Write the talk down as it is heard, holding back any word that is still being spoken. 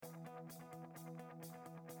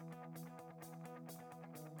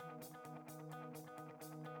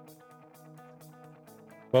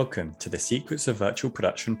Welcome to the Secrets of Virtual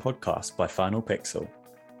Production podcast by Final Pixel.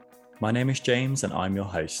 My name is James and I'm your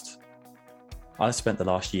host. I've spent the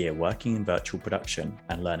last year working in virtual production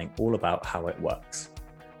and learning all about how it works.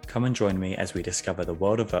 Come and join me as we discover the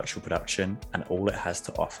world of virtual production and all it has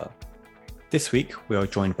to offer. This week, we are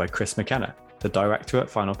joined by Chris McKenna, the director at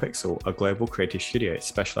Final Pixel, a global creative studio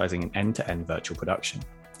specializing in end-to-end virtual production.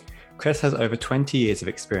 Chris has over 20 years of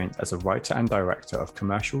experience as a writer and director of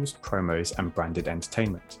commercials, promos, and branded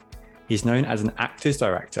entertainment. He's known as an actor's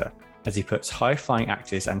director as he puts high-flying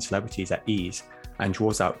actors and celebrities at ease and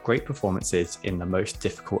draws out great performances in the most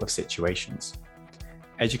difficult of situations.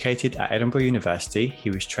 Educated at Edinburgh University, he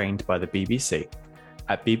was trained by the BBC.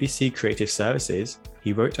 At BBC Creative Services,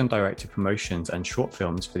 he wrote and directed promotions and short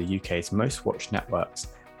films for the UK's most watched networks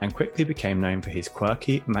and quickly became known for his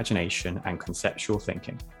quirky imagination and conceptual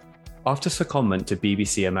thinking. After secondment to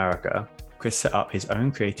BBC America, Chris set up his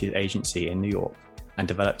own creative agency in New York and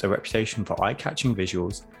developed a reputation for eye-catching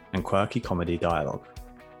visuals and quirky comedy dialogue.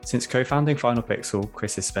 Since co-founding Final Pixel,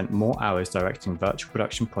 Chris has spent more hours directing virtual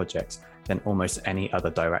production projects than almost any other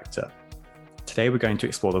director. Today we're going to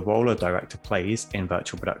explore the role a director plays in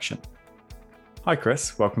virtual production. Hi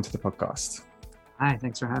Chris, welcome to the podcast. Hi,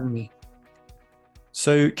 thanks for having me.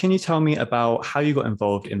 So can you tell me about how you got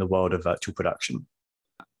involved in the world of virtual production?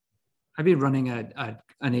 I've been running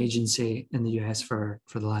an agency in the US for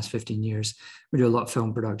the last 15 years. We do a lot of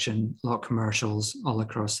film production, a lot of commercials all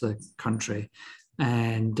across the country.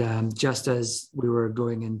 And just as we were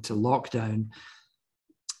going into lockdown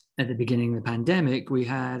at the beginning of the pandemic, we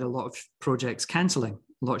had a lot of projects cancelling,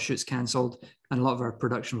 a lot of shoots cancelled, and a lot of our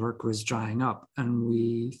production work was drying up. And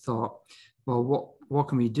we thought, well, what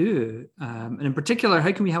can we do? And in particular,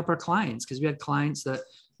 how can we help our clients? Because we had clients that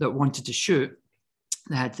wanted to shoot.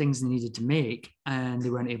 They had things they needed to make and they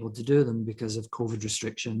weren't able to do them because of COVID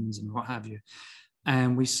restrictions and what have you.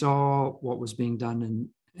 And we saw what was being done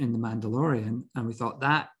in The Mandalorian, and we thought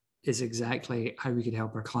that is exactly how we could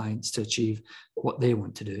help our clients to achieve what they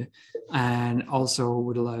want to do, and also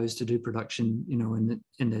would allow us to do production,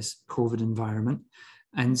 in this COVID environment.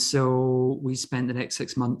 And so we spent the next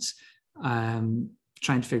 6 months trying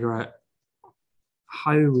to figure out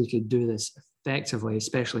how we could do this effectively,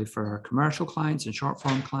 especially for our commercial clients and short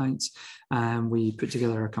form clients. We put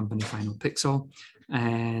together a company, Final Pixel,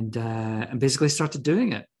 and basically started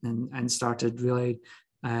doing it and started really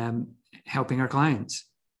helping our clients.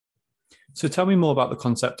 So tell me more about the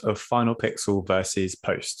concept of Final Pixel versus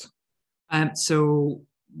post. So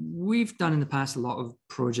we've done in the past a lot of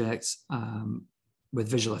projects with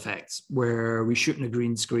visual effects where we shoot in a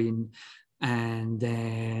green screen, and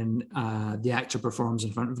then the actor performs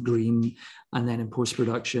in front of green, and then in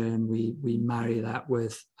post-production we marry that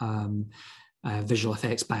with visual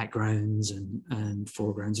effects backgrounds and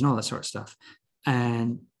foregrounds and all that sort of stuff.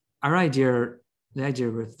 And the idea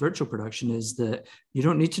with virtual production is that you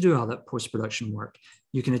don't need to do all that post-production work.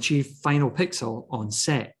 You can achieve Final Pixel on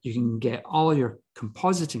set. You can get all your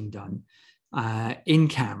compositing done in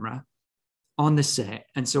camera on the set.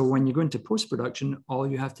 And so when you go into post-production, all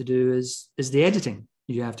you have to do is the editing.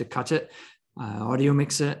 You have to cut it, audio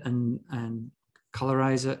mix it, and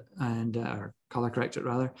colorize it, or color correct it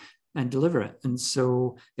rather, and deliver it. And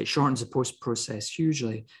so it shortens the post-process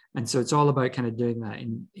hugely. And so it's all about kind of doing that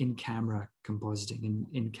in camera compositing,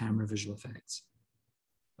 in camera visual effects.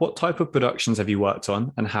 What type of productions have you worked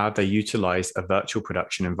on, and how have they utilized a virtual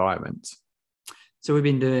production environment? So we've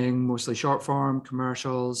been doing mostly short form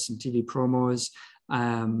commercials and TV promos.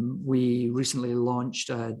 We recently launched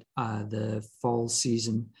the fall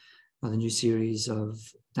season of the new series of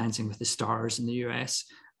Dancing with the Stars in the US.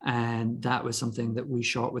 And that was something that we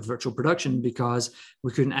shot with virtual production because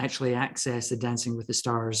we couldn't actually access the Dancing with the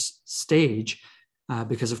Stars stage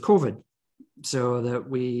because of COVID. So that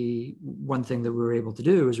one thing that we were able to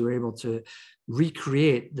do is we were able to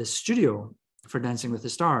recreate the studio for Dancing with the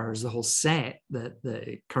Stars, the whole set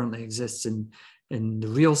that currently exists in the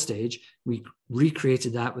real stage. We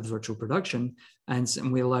recreated that with virtual production, and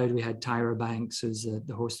we had Tyra Banks, who's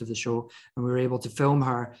the host of the show, and we were able to film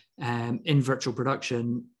her in virtual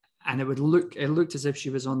production, and it looked as if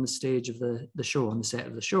she was on the stage of the show, on the set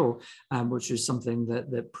of the show, which is something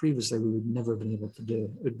that previously we would never have been able to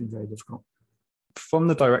do. It would be very difficult. From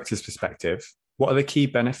the director's perspective, what are the key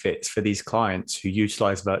benefits for these clients who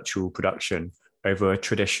utilize virtual production over a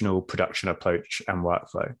traditional production approach and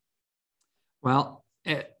workflow? Well,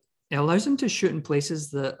 it allows them to shoot in places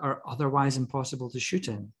that are otherwise impossible to shoot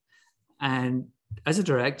in. And as a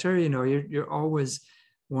director, you're always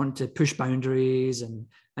want to push boundaries and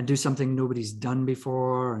do something nobody's done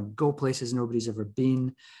before and go places nobody's ever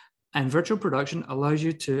been. And virtual production allows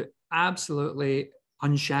you to absolutely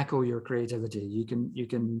unshackle your creativity. You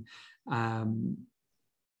can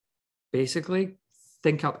basically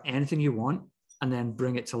think up anything you want and then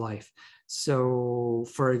bring it to life. So,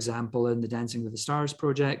 for example, in the Dancing with the Stars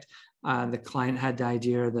project, the client had the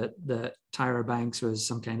idea that Tyra Banks was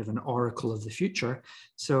some kind of an oracle of the future.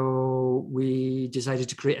 So we decided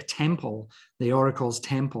to create a temple, the oracle's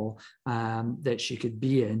temple, that she could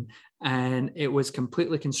be in. And it was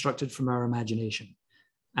completely constructed from our imagination.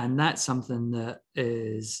 And that's something that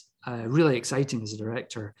is really exciting as a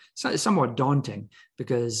director. So it's somewhat daunting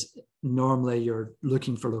because normally you're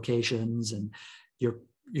looking for locations, and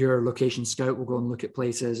your location scout will go and look at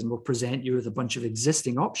places and will present you with a bunch of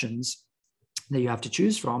existing options that you have to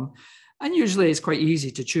choose from. And usually it's quite easy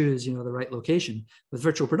to choose, the right location. With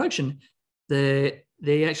virtual production, they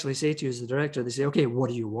actually say to you as the director, they say, okay, what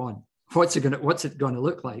do you want? What's it going to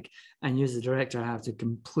look like? And you as the director have to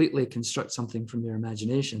completely construct something from your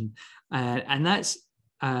imagination. And that's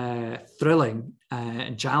thrilling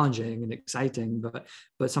and challenging and exciting,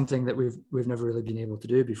 but something that we've never really been able to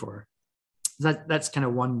do before. That's kind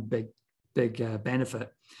of one big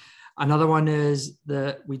benefit. Another one is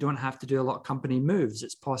that we don't have to do a lot of company moves.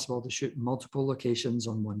 It's possible to shoot multiple locations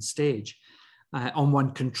on one stage, on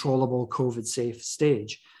one controllable COVID-safe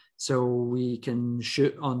stage. So we can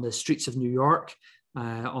shoot on the streets of New York,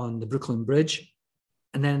 on the Brooklyn Bridge,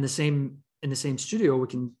 and then in the same studio, we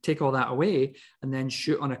can take all that away and then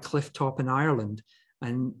shoot on a cliff top in Ireland.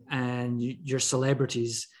 And your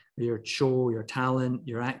celebrities, your show, your talent,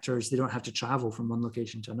 your actors, they don't have to travel from one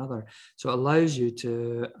location to another. So it allows you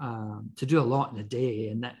to do a lot in a day,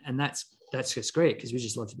 and that's just great because we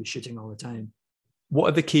just love to be shooting all the time. What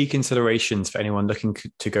are the key considerations for anyone looking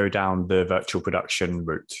to go down the virtual production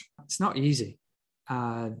route? It's not easy.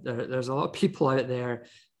 There's a lot of people out there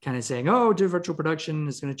kind of saying, "Oh, do virtual production;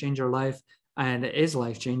 it's going to change your life," and it is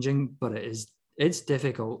life changing. But it's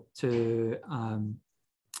difficult to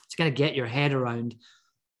kind of get your head around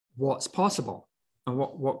what's possible and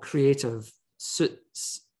what creative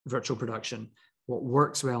suits virtual production, what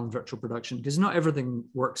works well in virtual production, because not everything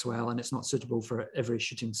works well and it's not suitable for every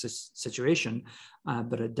shooting situation,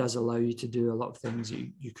 but it does allow you to do a lot of things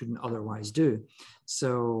you couldn't otherwise do.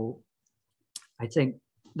 So I think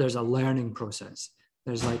there's a learning process.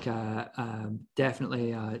 There's like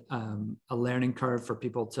definitely a learning curve for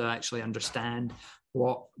people to actually understand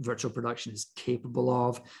what virtual production is capable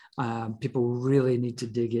of. People really need to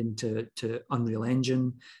dig into Unreal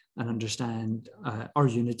Engine and understand or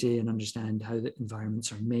Unity and understand how the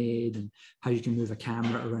environments are made and how you can move a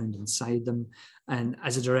camera around inside them. And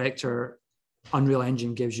as a director, Unreal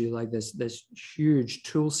Engine gives you like this huge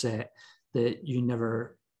tool set that you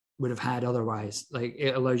never would have had otherwise. Like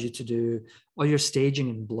it allows you to do all your staging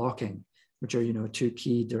and blocking, which are, two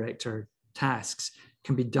key director tasks,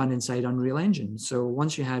 can be done inside Unreal Engine. So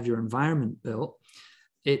once you have your environment built,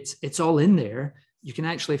 it's all in there. You can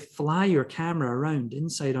actually fly your camera around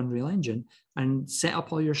inside Unreal Engine and set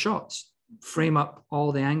up all your shots, frame up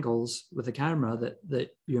all the angles with the camera that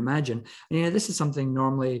you imagine. And this is something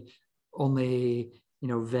normally only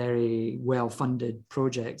very well-funded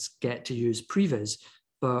projects get to use previs,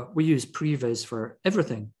 but we use previs for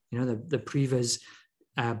everything. The previs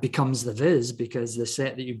becomes the viz because the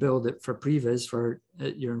set that you build it for previs for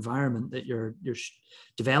your environment that you're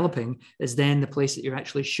developing is then the place that you're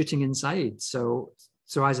actually shooting inside. So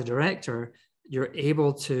as a director, you're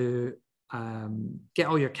able to get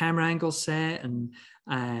all your camera angles set and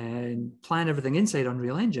plan everything inside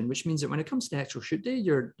Unreal Engine, which means that when it comes to actual shoot day,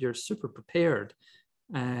 you're super prepared.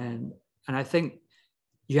 And I think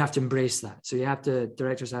you have to embrace that. So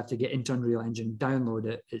directors have to get into Unreal Engine, download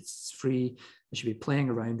it. It's free. They should be playing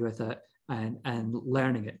around with it and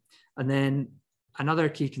learning it. And then another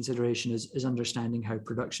key consideration is understanding how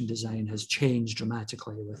production design has changed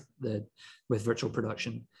dramatically with virtual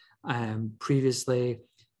production. Previously,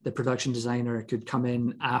 the production designer could come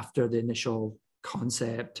in after the initial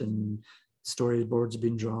concept and storyboards have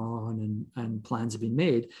been drawn and plans have been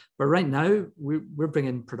made. But right now, we're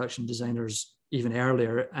bringing production designers even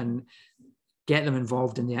earlier and get them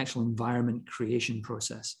involved in the actual environment creation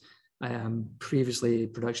process. Previously,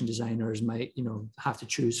 production designers might, have to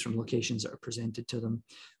choose from locations that are presented to them.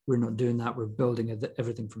 We're not doing that. We're building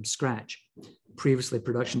everything from scratch. Previously,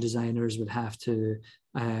 production designers would have to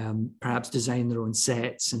perhaps design their own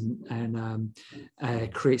sets and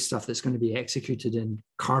create stuff that's going to be executed in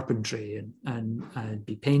carpentry and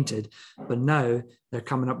be painted. But now they're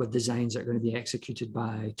coming up with designs that are going to be executed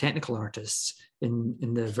by technical artists in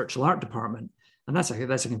the virtual art department. And that's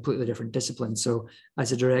a completely different discipline. So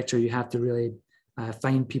as a director, you have to really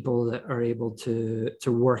find people that are able to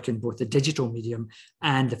work in both the digital medium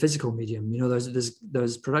and the physical medium. You know,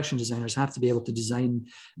 those production designers have to be able to design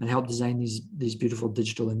and help design these beautiful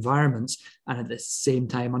digital environments, and at the same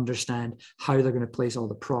time understand how they're going to place all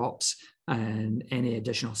the props and any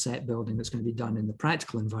additional set building that's going to be done in the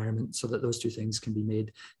practical environment, so that those two things can be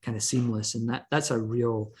made kind of seamless. And that's a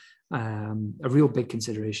real big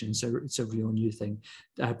consideration. So it's a real new thing.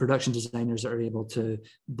 Production designers that are able to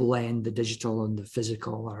blend the digital and the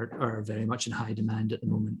physical are very much in high demand at the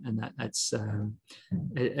moment, and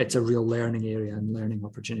it's a real learning area and learning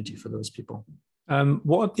opportunity for those people.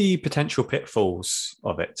 What are the potential pitfalls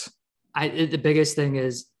of it? The biggest thing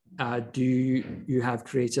is, do you have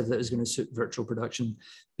creative that is going to suit virtual production?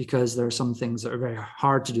 Because there are some things that are very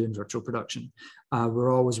hard to do in virtual production.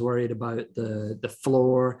 We're always worried about the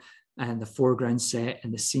floor and the foreground set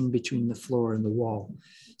and the scene between the floor and the wall.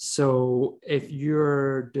 So if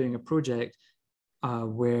you're doing a project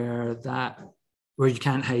where you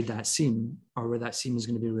can't hide that seam, or where that seam is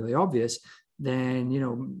going to be really obvious, then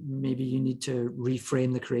maybe you need to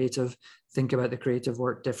reframe the creative, think about the creative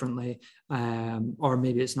work differently, or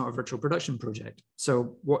maybe it's not a virtual production project.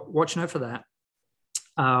 So watching out for that,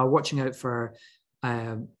 watching out for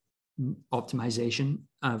optimization,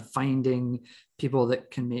 finding people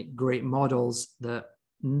that can make great models that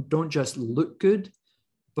don't just look good,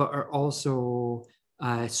 but are also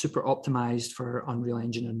super optimized for Unreal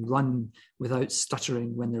Engine and run without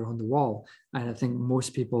stuttering when they're on the wall. And I think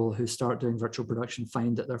most people who start doing virtual production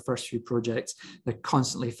find that their first few projects, they're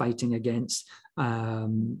constantly fighting against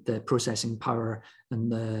the processing power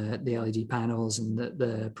and the LED panels and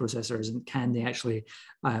the processors, and can they actually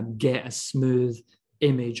get a smooth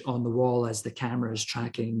image on the wall as the camera is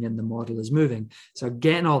tracking and the model is moving. So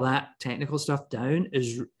getting all that technical stuff down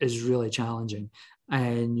is really challenging.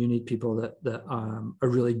 And you need people that are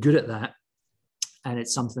really good at that. And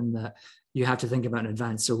it's something that you have to think about in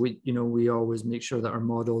advance. So we always make sure that our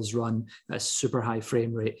models run at a super high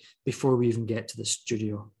frame rate before we even get to the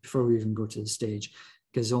studio, before we even go to the stage,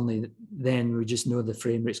 because only then we just know the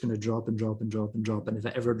frame rate's going to drop and drop and drop and drop. And if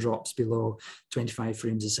it ever drops below 25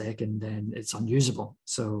 frames a second, then it's unusable.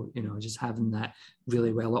 So, just having that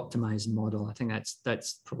really well optimized model, I think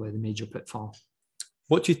that's probably the major pitfall.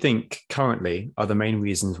 What do you think currently are the main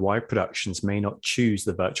reasons why productions may not choose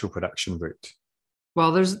the virtual production route?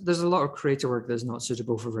 Well, there's a lot of creative work that's not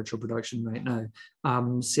suitable for virtual production right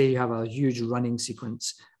now. Say you have a huge running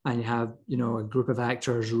sequence and you have, a group of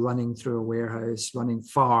actors running through a warehouse, running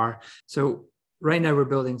far. So right now we're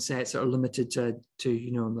building sets that are limited to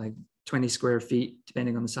like 20 square feet,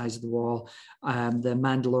 depending on the size of the wall. The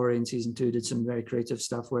Mandalorian season 2 did some very creative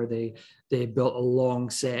stuff where they built a long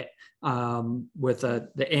set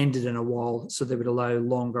that ended in a wall, so they would allow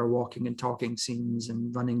longer walking and talking scenes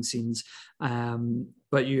and running scenes.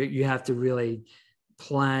 But you have to really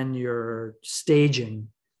plan your staging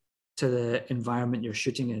to the environment you're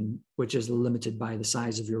shooting in, which is limited by the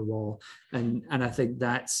size of your wall. And I think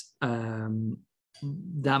that's it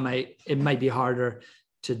might be harder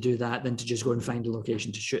to do that than to just go and find a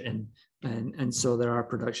location to shoot in. And so there are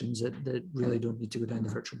productions that really don't need to go down the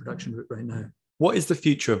virtual production route right now. What is the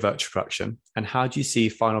future of virtual production, and how do you see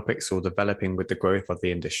Final Pixel developing with the growth of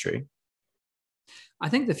the industry? I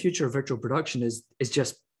think the future of virtual production is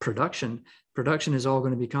just production. Production is all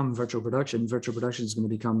going to become virtual production. Virtual production is going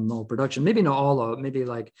to become all production. Maybe not all of it, maybe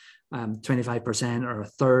like 25% or a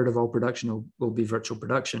third of all production will be virtual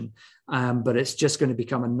production. But it's just going to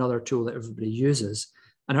become another tool that everybody uses.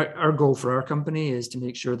 And our goal for our company is to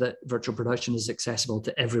make sure that virtual production is accessible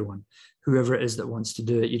to everyone, whoever it is that wants to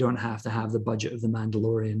do it. You don't have to have the budget of the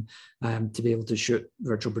Mandalorian to be able to shoot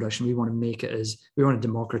virtual production. We want to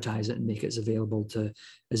democratize it and make it as available to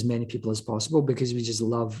as many people as possible, because we just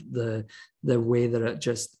love the way that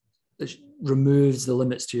it removes the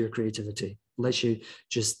limits to your creativity, lets you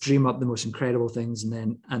just dream up the most incredible things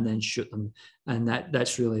and then shoot them. And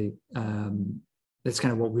that's really that's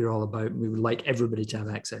kind of what we're all about. We would like everybody to have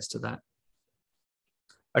access to that.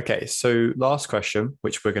 Okay, so last question,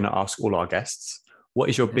 which we're going to ask all our guests. What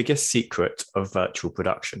is your biggest secret of virtual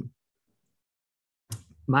production?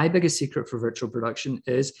 My biggest secret for virtual production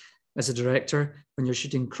is, as a director, when you're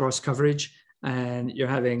shooting cross coverage and you're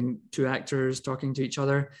having two actors talking to each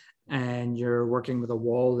other and you're working with a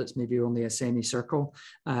wall that's maybe only a semicircle,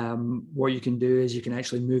 what you can do is you can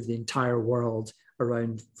actually move the entire world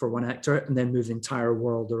around for one actor and then move the entire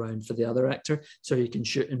world around for the other actor. So you can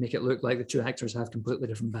shoot and make it look like the two actors have completely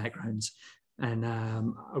different backgrounds. And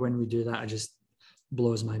when we do that, it just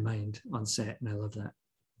blows my mind on set, and I love that.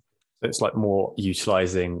 So it's like more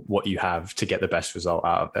utilizing what you have to get the best result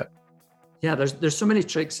out of it. Yeah, there's so many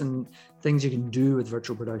tricks and things you can do with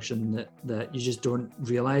virtual production that you just don't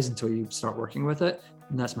realize until you start working with it.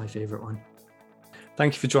 And that's my favorite one.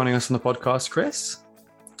 Thank you for joining us on the podcast, Chris.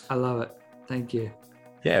 I love it. Thank you.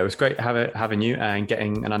 Yeah, it was great having you and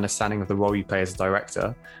getting an understanding of the role you play as a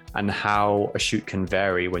director and how a shoot can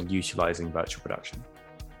vary when utilizing virtual production.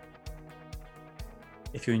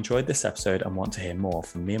 If you enjoyed this episode and want to hear more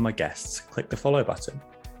from me and my guests, click the follow button.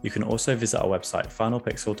 You can also visit our website,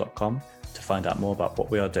 finalpixel.com, to find out more about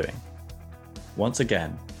what we are doing. Once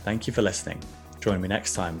again, thank you for listening. Join me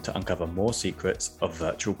next time to uncover more secrets of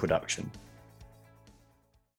virtual production.